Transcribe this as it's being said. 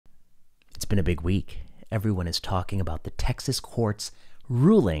been a big week. Everyone is talking about the Texas court's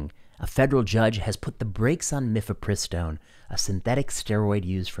ruling. A federal judge has put the brakes on mifepristone, a synthetic steroid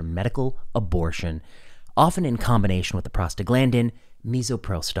used for medical abortion, often in combination with the prostaglandin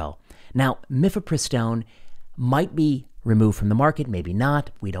misoprostol. Now, mifepristone might be removed from the market, maybe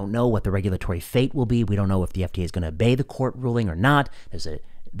not. We don't know what the regulatory fate will be. We don't know if the FDA is going to obey the court ruling or not.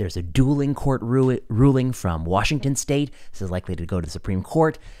 There's a dueling court ruling from Washington State. This is likely to go to the Supreme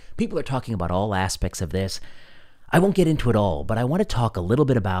Court. People are talking about all aspects of this. I won't get into it all, but I want to talk a little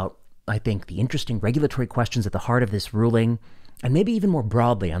bit about, I think, the interesting regulatory questions at the heart of this ruling, and maybe even more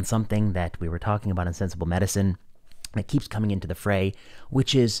broadly on something that we were talking about in Sensible Medicine that keeps coming into the fray,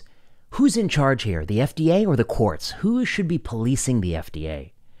 which is who's in charge here, the FDA or the courts? Who should be policing the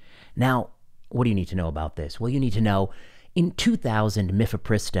FDA? Now, what do you need to know about this? Well, you need to know in 2000,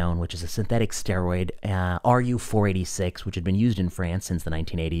 mifepristone, which is a synthetic steroid, RU486, which had been used in France since the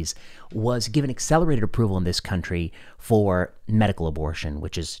 1980s, was given accelerated approval in this country for medical abortion,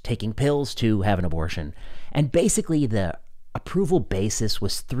 which is taking pills to have an abortion. And basically, the approval basis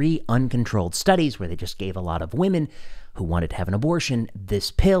was 3 uncontrolled studies where they just gave a lot of women who wanted to have an abortion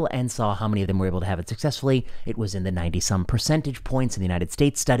this pill and saw how many of them were able to have it successfully. It was in the 90-some percentage points in the United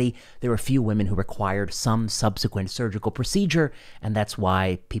States study. There were a few women who required some subsequent surgical procedure, and that's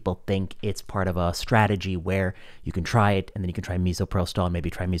why people think it's part of a strategy where you can try it, and then you can try misoprostol, maybe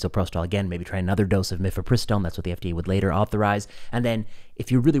try misoprostol again, maybe try another dose of mifepristone. That's what the FDA would later authorize. And then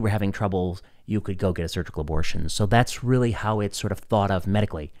if you really were having troubles, you could go get a surgical abortion. So that's really how it's sort of thought of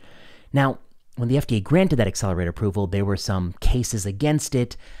medically. Now, when the FDA granted that accelerated approval, there were some cases against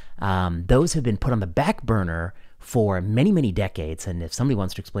it. Those have been put on the back burner for many, many decades. And if somebody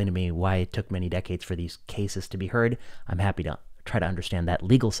wants to explain to me why it took many decades for these cases to be heard, I'm happy to try to understand that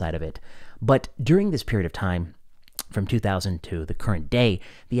legal side of it. But during this period of time, from 2000 to the current day,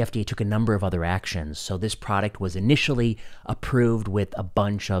 the FDA took a number of other actions. So this product was initially approved with a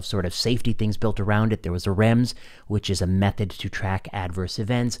bunch of sort of safety things built around it. There was a REMS, which is a method to track adverse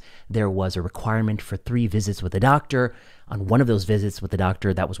events. There was a requirement for 3 visits with a doctor. On one of those visits with the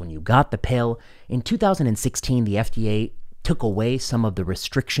doctor, that was when you got the pill. In 2016, the FDA took away some of the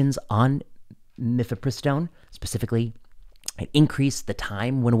restrictions on mifepristone, specifically it increased the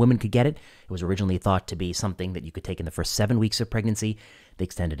time when a woman could get it. It was originally thought to be something that you could take in the first 7 weeks of pregnancy. They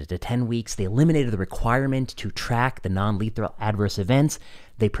extended it to 10 weeks. They eliminated the requirement to track the non-lethal adverse events.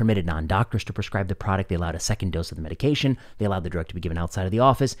 They permitted non-doctors to prescribe the product. They allowed a second dose of the medication. They allowed the drug to be given outside of the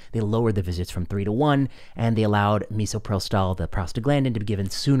office. They lowered the visits from 3 to 1, and they allowed misoprostol, the prostaglandin, to be given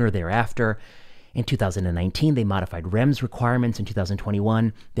sooner thereafter. In 2019, they modified REMS requirements. In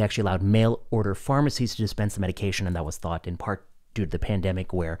 2021, they actually allowed mail-order pharmacies to dispense the medication, and that was thought in part due to the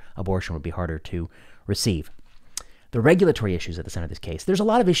pandemic where abortion would be harder to receive. The regulatory issues at the center of this case, there's a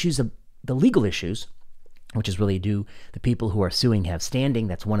lot of issues, of the legal issues, which is really do the people who are suing have standing.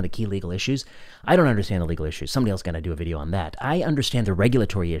 That's one of the key legal issues. I don't understand the legal issues. Somebody else is going to do a video on that. I understand the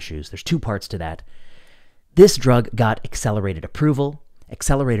regulatory issues. There's 2 parts to that. This drug got accelerated approval.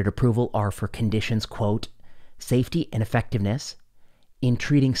 Accelerated approval are for conditions, quote, safety and effectiveness in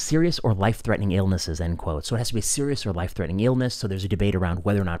treating serious or life-threatening illnesses, end quote. So it has to be a serious or life-threatening illness. So there's a debate around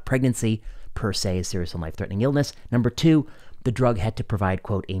whether or not pregnancy per se is serious and life-threatening illness. Number 2, the drug had to provide,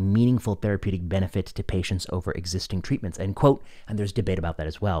 quote, a meaningful therapeutic benefit to patients over existing treatments, end quote. And there's debate about that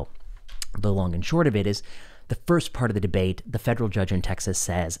as well. The long and short of it is the first part of the debate, the federal judge in Texas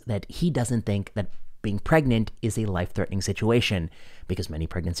says that he doesn't think that being pregnant is a life-threatening situation because many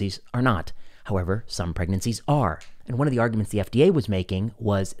pregnancies are not. However, some pregnancies are. And one of the arguments the FDA was making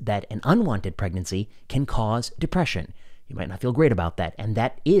was that an unwanted pregnancy can cause depression. You might not feel great about that, and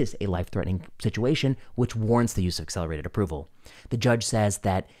that is a life-threatening situation which warrants the use of accelerated approval. The judge says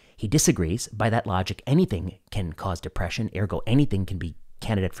that he disagrees. By that logic, anything can cause depression, ergo anything can be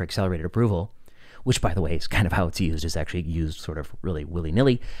candidate for accelerated approval, which, by the way, is kind of how it's used. It's actually used sort of really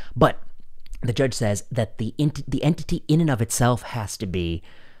willy-nilly. But the judge says that the entity in and of itself has to be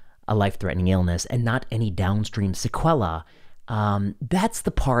a life-threatening illness and not any downstream sequela. That's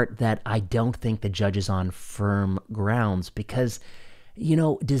the part that I don't think the judge is on firm grounds because, you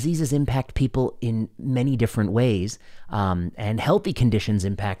know, diseases impact people in many different ways, and healthy conditions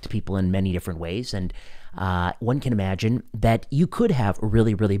impact people in many different ways. And one can imagine that you could have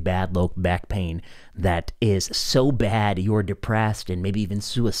really, really bad low back pain that is so bad you're depressed and maybe even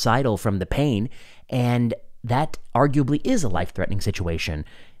suicidal from the pain, and that arguably is a life-threatening situation.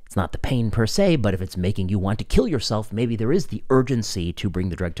 It's not the pain per se, but if it's making you want to kill yourself, maybe there is the urgency to bring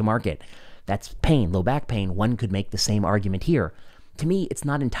the drug to market. That's pain, low back pain. One could make the same argument here. To me, it's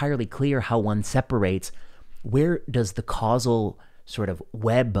not entirely clear how one separates where does the causal sort of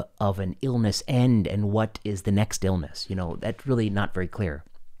web of an illness end and what is the next illness? That's really not very clear.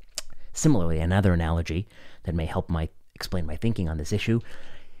 Similarly, another analogy that may help explain my thinking on this issue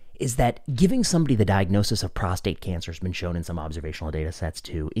is that giving somebody the diagnosis of prostate cancer has been shown in some observational data sets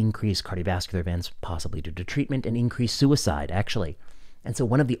to increase cardiovascular events, possibly due to treatment, and increase suicide, actually. And so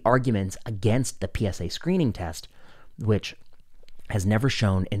one of the arguments against the PSA screening test, which has never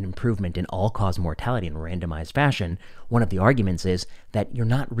shown an improvement in all-cause mortality in a randomized fashion, one of the arguments is that you're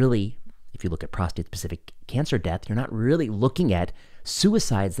not really, if you look at prostate-specific cancer death, you're not really looking at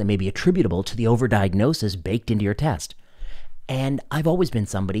suicides that may be attributable to the overdiagnosis baked into your test. And I've always been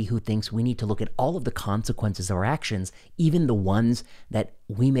somebody who thinks we need to look at all of the consequences of our actions, even the ones that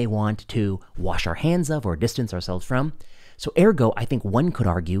we may want to wash our hands of or distance ourselves from. So ergo, I think one could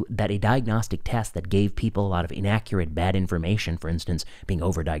argue that a diagnostic test that gave people a lot of inaccurate, bad information, for instance, being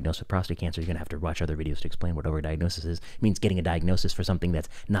overdiagnosed with prostate cancer, you're going to have to watch other videos to explain what overdiagnosis is. It means getting a diagnosis for something that's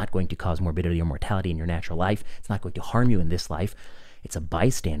not going to cause morbidity or mortality in your natural life. It's not going to harm you in this life. It's a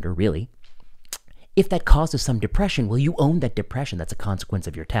bystander, really. If that causes some depression, well, you own that depression. That's a consequence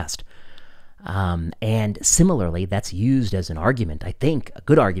of your test. And similarly, that's used as an argument, I think, a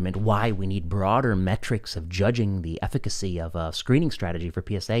good argument, why we need broader metrics of judging the efficacy of a screening strategy for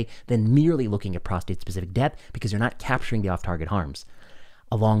PSA than merely looking at prostate-specific death, because you're not capturing the off-target harms.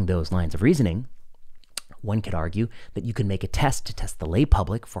 Along those lines of reasoning, one could argue that you can make a test to test the lay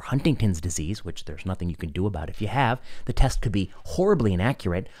public for Huntington's disease, which there's nothing you can do about if you have. The test could be horribly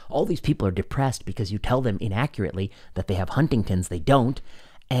inaccurate. All these people are depressed because you tell them inaccurately that they have Huntington's. They don't.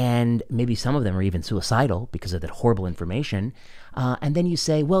 And maybe some of them are even suicidal because of that horrible information. And then you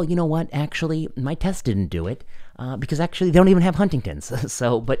say, well, you know what? Actually, my test didn't do it because actually they don't even have Huntington's.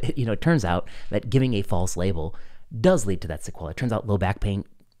 But it turns out that giving a false label does lead to that sequela. It turns out low back pain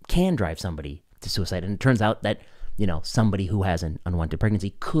can drive somebody to suicide. And it turns out that, somebody who has an unwanted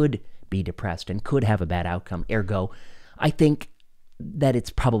pregnancy could be depressed and could have a bad outcome. Ergo, I think that it's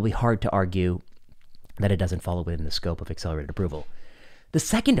probably hard to argue that it doesn't fall within the scope of accelerated approval. The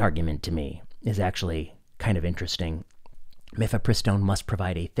second argument to me is actually kind of interesting. Mifepristone must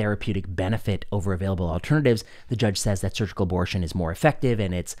provide a therapeutic benefit over available alternatives. The judge says that surgical abortion is more effective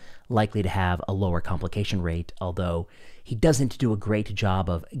and it's likely to have a lower complication rate, although he doesn't do a great job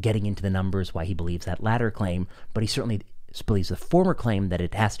of getting into the numbers why he believes that latter claim, but he certainly believes the former claim that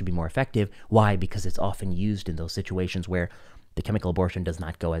it has to be more effective. Why? Because it's often used in those situations where the chemical abortion does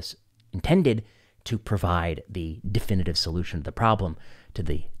not go as intended to provide the definitive solution to the problem, to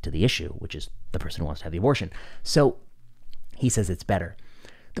the issue, which is the person who wants to have the abortion. So he says it's better.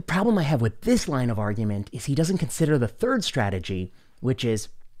 The problem I have with this line of argument is he doesn't consider the third strategy, which is,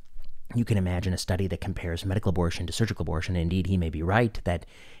 you can imagine a study that compares medical abortion to surgical abortion. Indeed, he may be right that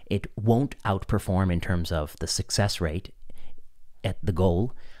it won't outperform in terms of the success rate at the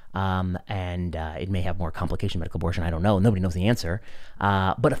goal, and it may have more complication medical abortion. I don't know. Nobody knows the answer.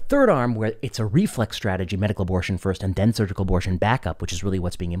 But a third arm where it's a reflex strategy, medical abortion first and then surgical abortion backup, which is really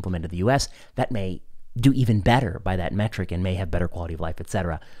what's being implemented in the U.S., that may do even better by that metric and may have better quality of life,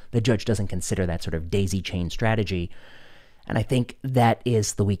 etc. The judge doesn't consider that sort of daisy chain strategy. And I think that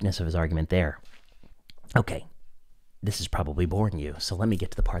is the weakness of his argument there. Okay, this is probably boring you, so let me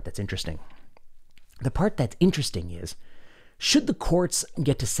get to the part that's interesting. The part that's interesting is, should the courts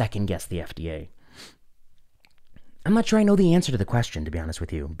get to second-guess the FDA? I'm not sure I know the answer to the question, to be honest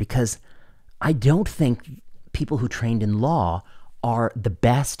with you, because I don't think people who trained in law are the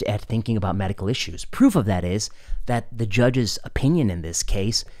best at thinking about medical issues. Proof of that is that the judge's opinion in this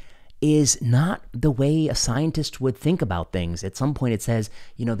case is not the way a scientist would think about things. At some point it says,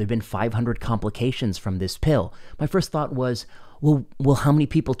 there have been 500 complications from this pill. My first thought was, well, how many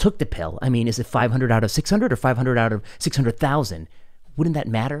people took the pill? I mean, is it 500 out of 600 or 500 out of 600,000? Wouldn't that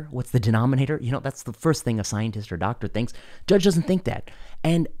matter? What's the denominator? That's the first thing a scientist or doctor thinks. Judge doesn't think that.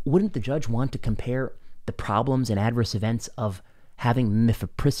 And wouldn't the judge want to compare the problems and adverse events of having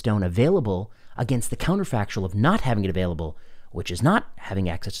mifepristone available against the counterfactual of not having it available, which is not having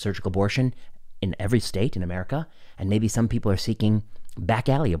access to surgical abortion in every state in America, and maybe some people are seeking back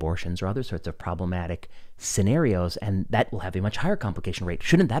alley abortions or other sorts of problematic scenarios, and that will have a much higher complication rate.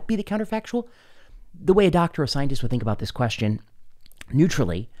 Shouldn't that be the counterfactual? The way a doctor or scientist would think about this question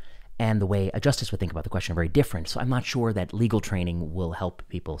neutrally and the way a justice would think about the question are very different. So I'm not sure that legal training will help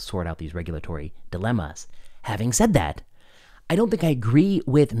people sort out these regulatory dilemmas. Having said that, I don't think I agree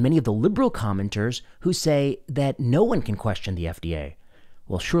with many of the liberal commenters who say that no one can question the FDA.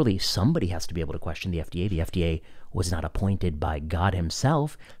 Well, surely somebody has to be able to question the FDA. The FDA was not appointed by God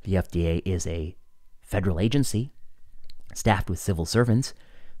himself. The FDA is a federal agency staffed with civil servants.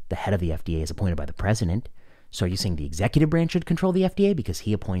 The head of the FDA is appointed by the president. So are you saying the executive branch should control the FDA because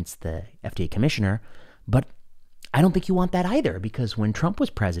he appoints the FDA commissioner? But I don't think you want that either, because when Trump was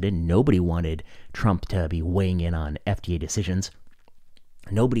president, nobody wanted Trump to be weighing in on FDA decisions.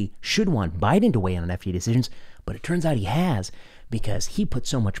 Nobody should want Biden to weigh in on FDA decisions, but it turns out he has, because he put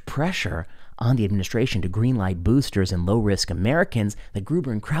so much pressure on the administration to greenlight boosters in low-risk Americans that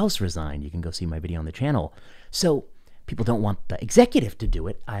Gruber and Krauss resigned. You can go see my video on the channel. So people don't want the executive to do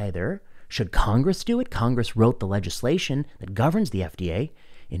it either. Should Congress do it? Congress wrote the legislation that governs the FDA.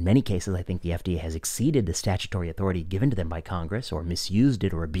 In many cases, I think the FDA has exceeded the statutory authority given to them by Congress, or misused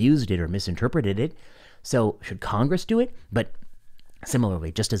it, or abused it, or misinterpreted it. So should Congress do it? But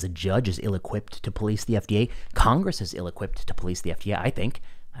similarly, just as a judge is ill-equipped to police the FDA, Congress is ill-equipped to police the FDA, I think.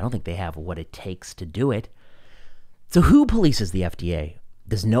 I don't think they have what it takes to do it. So who polices the FDA?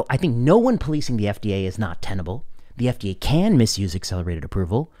 I think no one policing the FDA is not tenable. The FDA can misuse accelerated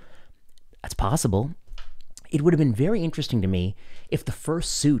approval. That's possible. It would have been very interesting to me if the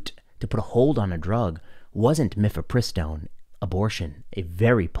first suit to put a hold on a drug wasn't mifepristone, abortion, a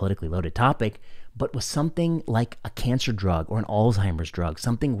very politically loaded topic, but was something like a cancer drug or an Alzheimer's drug,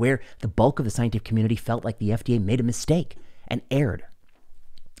 something where the bulk of the scientific community felt like the FDA made a mistake and erred.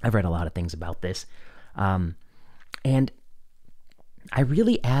 I've read a lot of things about this. And I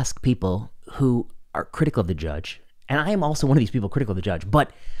really ask people who are critical of the judge, and I am also one of these people critical of the judge,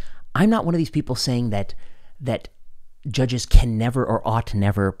 but I'm not one of these people saying that judges can never or ought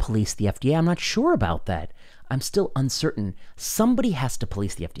never police the FDA. I'm not sure about that. I'm still uncertain. Somebody has to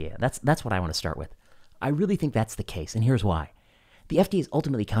police the FDA. That's what I want to start with. I really think that's the case, and here's why. The FDA is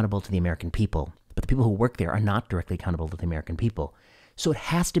ultimately accountable to the American people, but the people who work there are not directly accountable to the American people. So it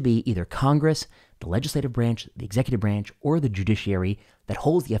has to be either Congress, the legislative branch, the executive branch, or the judiciary that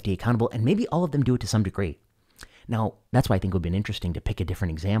holds the FDA accountable, and maybe all of them do it to some degree. Now, that's why I think it would have been interesting to pick a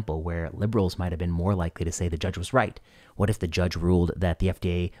different example where liberals might have been more likely to say the judge was right. What if the judge ruled that the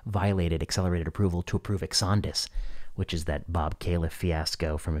FDA violated accelerated approval to approve Exondys, which is that Bob Califf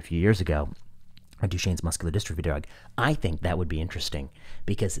fiasco from a few years ago, a Duchenne's muscular dystrophy drug? I think that would be interesting,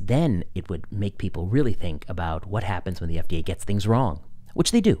 because then it would make people really think about what happens when the FDA gets things wrong,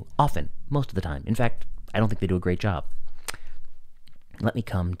 which they do, often, most of the time. In fact, I don't think they do a great job. Let me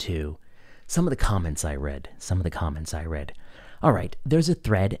come to some of the comments I read. All right, there's a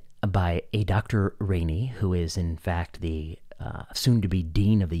thread by a Dr. Rainey, who is in fact the soon-to-be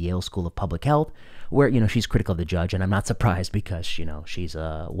dean of the Yale School of Public Health, where, she's critical of the judge, and I'm not surprised because, she's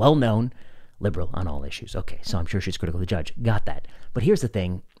a well-known liberal on all issues. Okay, so I'm sure she's critical of the judge. Got that. But here's the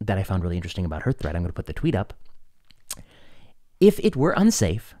thing that I found really interesting about her thread. I'm going to put the tweet up. If it were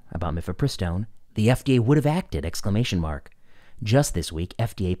unsafe about mifepristone, the FDA would have acted, ! Just this week,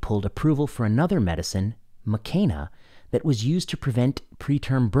 FDA pulled approval for another medicine, Makena, that was used to prevent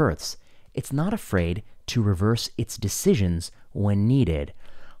preterm births. It's not afraid to reverse its decisions when needed.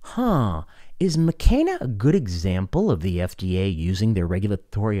 Is Makena a good example of the FDA using their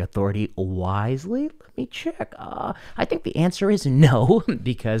regulatory authority wisely? Let me check. I think the answer is no,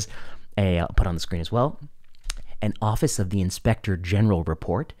 because I'll put on the screen as well. An Office of the Inspector General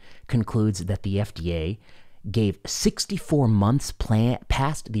report concludes that the FDA gave 64 months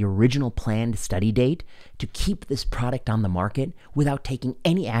past the original planned study date to keep this product on the market without taking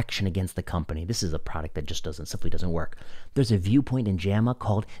any action against the company. This is a product that just simply doesn't work. There's a viewpoint in JAMA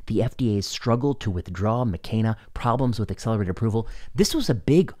called The FDA's Struggle to Withdraw Makena, Problems with Accelerated Approval. This was a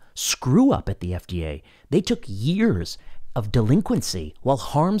big screw up at the FDA. They took years of delinquency while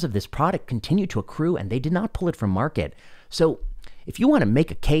harms of this product continued to accrue, and they did not pull it from market. So if you want to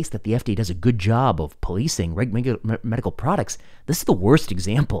make a case that the FDA does a good job of policing medical products, this is the worst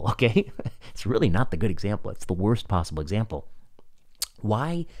example, okay? It's really not the good example. It's the worst possible example.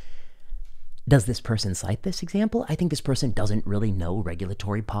 Why does this person cite this example? I think this person doesn't really know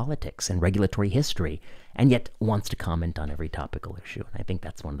regulatory politics and regulatory history, and yet wants to comment on every topical issue. And I think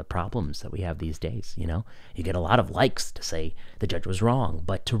that's one of the problems that we have these days, You get a lot of likes to say the judge was wrong,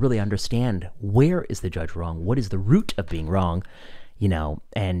 but to really understand where is the judge wrong, what is the root of being wrong,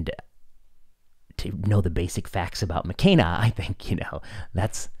 and to know the basic facts about Makena, I think,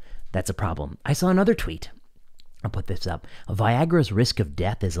 that's a problem. I saw another tweet. I'll put this up. Viagra's risk of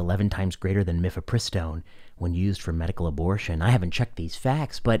death is 11 times greater than mifepristone when used for medical abortion. I haven't checked these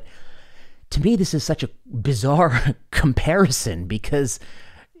facts, but to me this is such a bizarre comparison, because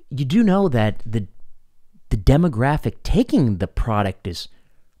you do know that the demographic taking the product is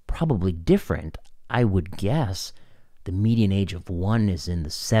probably different. I would guess the median age of one is in the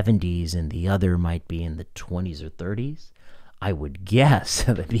 70s and the other might be in the 20s or 30s. I would guess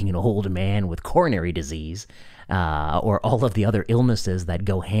that being an old man with coronary disease or all of the other illnesses that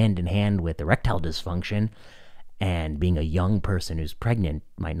go hand in hand with erectile dysfunction, and being a young person who's pregnant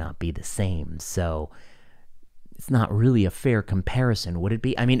might not be the same. So it's not really a fair comparison, would it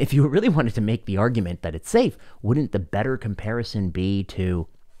be? I mean, if you really wanted to make the argument that it's safe, wouldn't the better comparison be to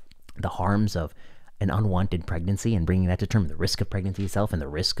the harms of an unwanted pregnancy and bringing that to term, the risk of pregnancy itself and the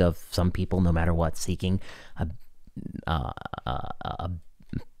risk of some people, no matter what, seeking a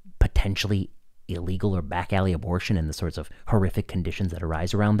potentially illegal or back alley abortion and the sorts of horrific conditions that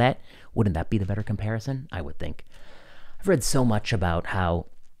arise around that? Wouldn't that be the better comparison? I would think. I've read so much about how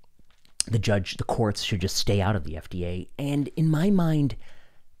the courts should just stay out of the FDA. And in my mind,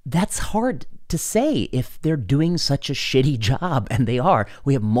 that's hard to say if they're doing such a shitty job, and they are.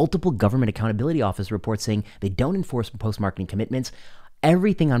 We have multiple Government Accountability Office reports saying they don't enforce post-marketing commitments.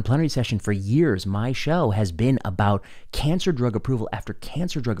 Everything on Plenary Session for years, my show, has been about cancer drug approval after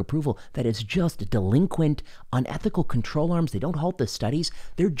cancer drug approval that is just delinquent, unethical control arms. They don't halt the studies.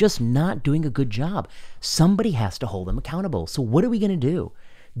 They're just not doing a good job. Somebody has to hold them accountable. So what are we going to do?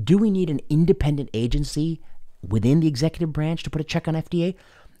 Do we need an independent agency within the executive branch to put a check on FDA?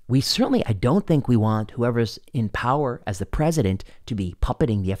 I don't think we want whoever's in power as the president to be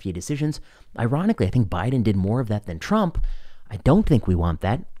puppeting the FDA decisions. Ironically, I think Biden did more of that than Trump. I don't think we want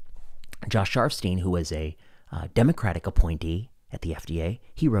that. Josh Sharfstein, who was a Democratic appointee at the FDA,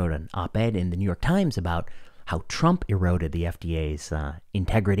 he wrote an op-ed in the New York Times about how Trump eroded the FDA's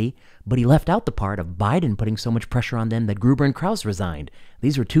integrity, but he left out the part of Biden putting so much pressure on them that Gruber and Krauss resigned.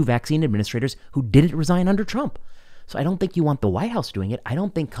 These were two vaccine administrators who didn't resign under Trump. So I don't think you want the White House doing it. I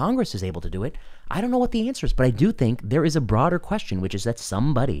don't think Congress is able to do it. I don't know what the answer is, but I do think there is a broader question, which is that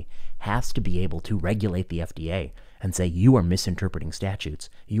somebody has to be able to regulate the FDA and say, you are misinterpreting statutes.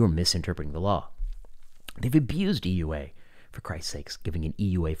 You are misinterpreting the law. They've abused EUA, for Christ's sakes, giving an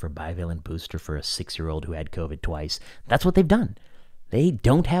EUA for bivalent booster for a 6-year-old who had COVID twice. That's what they've done. They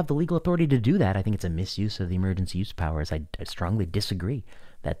don't have the legal authority to do that. I think it's a misuse of the emergency use powers. I strongly disagree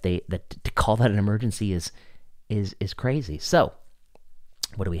that to call that an emergency is crazy. So,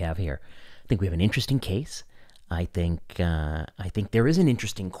 what do we have here? I think we have an interesting case. I think there is an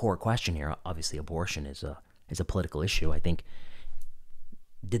interesting core question here. Obviously, abortion is a political issue. I think,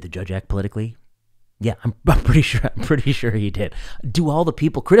 did the judge act politically? Yeah, I'm pretty sure he did. Do all the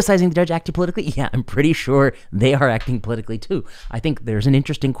people criticizing the judge act politically? Yeah, I'm pretty sure they are acting politically too. I think there's an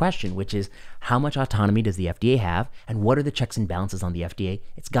interesting question, which is how much autonomy does the FDA have, and what are the checks and balances on the FDA?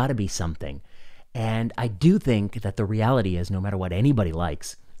 It's got to be something. And I do think that the reality is, no matter what anybody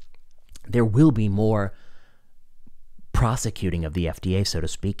likes, there will be more prosecuting of the FDA, so to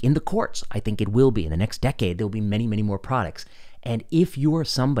speak, in the courts. I think it will be. In the next decade, there will be many, many more products. And if you're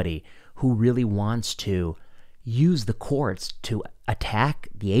somebody who really wants to use the courts to attack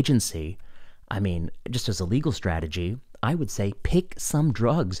the agency, I mean, just as a legal strategy, I would say pick some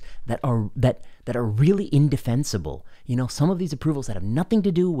drugs that are really indefensible. You know, some of these approvals that have nothing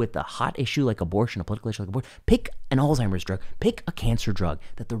to do with a hot issue like abortion, a political issue like abortion. Pick an Alzheimer's drug. Pick a cancer drug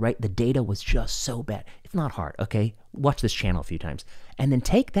that the data was just so bad. It's not hard, okay? Watch this channel a few times. And then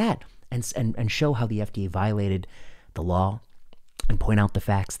take that and show how the FDA violated the law and point out the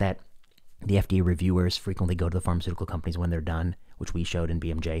facts that the FDA reviewers frequently go to the pharmaceutical companies when they're done, which we showed in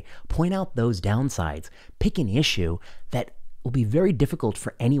BMJ. Point out those downsides. Pick an issue that will be very difficult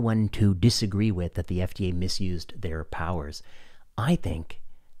for anyone to disagree with, that the FDA misused their powers. I think,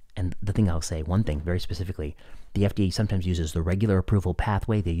 and the thing I'll say, one thing very specifically, the FDA sometimes uses the regular approval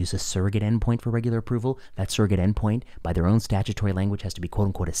pathway. They use a surrogate endpoint for regular approval. That surrogate endpoint, by their own statutory language, has to be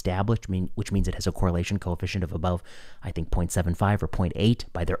quote-unquote established, which means it has a correlation coefficient of above, I think, 0.75 or 0.8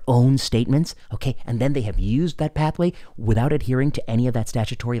 by their own statements. Okay, and then they have used that pathway without adhering to any of that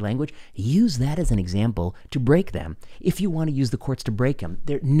statutory language. Use that as an example to break them. If you want to use the courts to break them,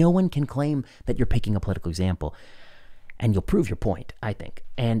 no one can claim that you're picking a political example. And you'll prove your point, I think.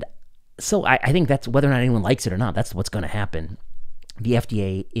 And so I think that's, whether or not anyone likes it or not, that's what's going to happen. The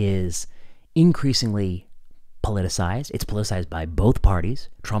FDA is increasingly politicized. It's politicized by both parties.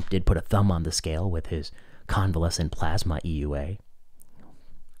 Trump did put a thumb on the scale with his convalescent plasma EUA.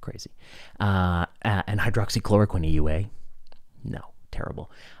 Crazy. And hydroxychloroquine EUA. No,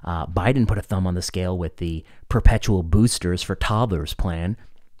 terrible. Biden put a thumb on the scale with the perpetual boosters for toddlers plan.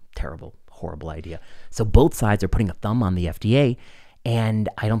 Terrible, horrible idea. So both sides are putting a thumb on the FDA. And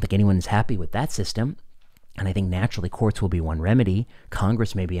I don't think anyone is happy with that system. And I think naturally courts will be one remedy.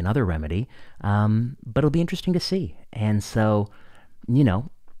 Congress may be another remedy. But it'll be interesting to see. And so, you know,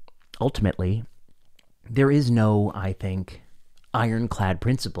 ultimately, there is no, I think, ironclad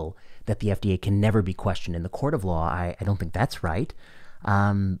principle that the FDA can never be questioned in the court of law. I don't think that's right.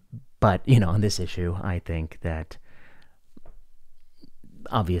 But, you know, on this issue, I think that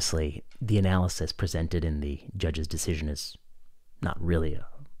obviously, the analysis presented in the judge's decision is not really a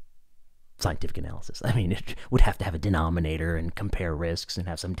scientific analysis. I mean, it would have to have a denominator and compare risks and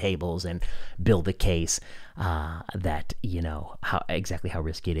have some tables and build a case that, exactly how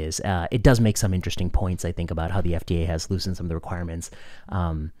risky it is. It does make some interesting points, I think, about how the FDA has loosened some of the requirements,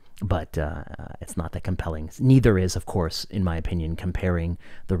 but it's not that compelling. Neither is, of course, in my opinion, comparing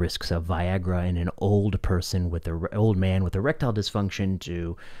the risks of Viagra in an old man with erectile dysfunction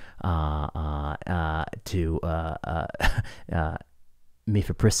to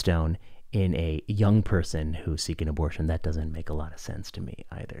mifepristone in a young person who's seeking abortion. That doesn't make a lot of sense to me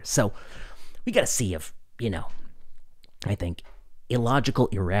either. So we got to see if, I think illogical,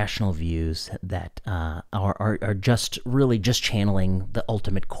 irrational views that are just really just channeling the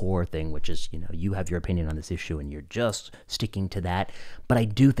ultimate core thing, which is, you have your opinion on this issue and you're just sticking to that. But I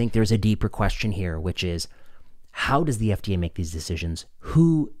do think there's a deeper question here, which is, how does the FDA make these decisions?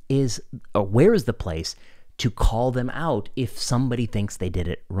 Who is, or where is the place to call them out if somebody thinks they did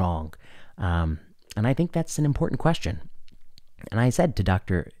it wrong? And I think that's an important question. And I said to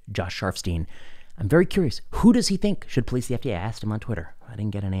Dr. Josh Sharfstein, I'm very curious, who does he think should police the FDA? I asked him on Twitter. I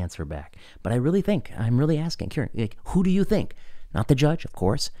didn't get an answer back. But I'm really asking, Kieran, who do you think? Not the judge, of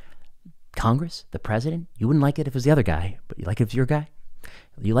course. Congress, the president. You wouldn't like it if it was the other guy, but you like it if it's your guy.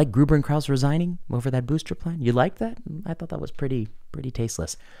 You like Gruber and Krause resigning over that booster plan? You like that? I thought that was pretty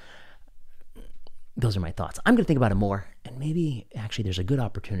tasteless. Those are my thoughts. I'm going to think about it more, and maybe actually there's a good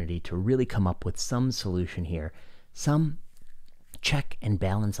opportunity to really come up with some solution here, some check and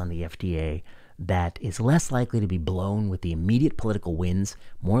balance on the FDA that is less likely to be blown with the immediate political wins,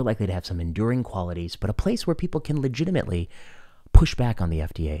 more likely to have some enduring qualities, but a place where people can legitimately push back on the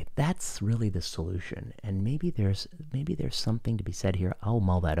FDA. That's really the solution, and maybe there's something to be said here. I'll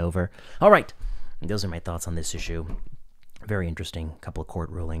mull that over. All right, those are my thoughts on this issue. Very interesting couple of court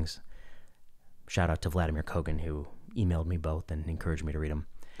rulings. Shout out to Vladimir Kogan, who emailed me both and encouraged me to read them.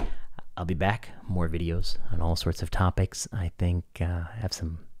 I'll be back, more videos on all sorts of topics. I think I have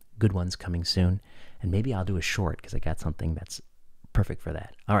some good ones coming soon, and maybe I'll do a short because I got something that's perfect for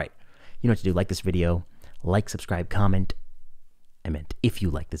that. All right, you know what to do. Like this video, like, subscribe, comment. I meant if you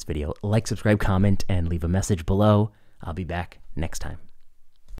like this video, like, subscribe, comment, and leave a message below. I'll be back next time.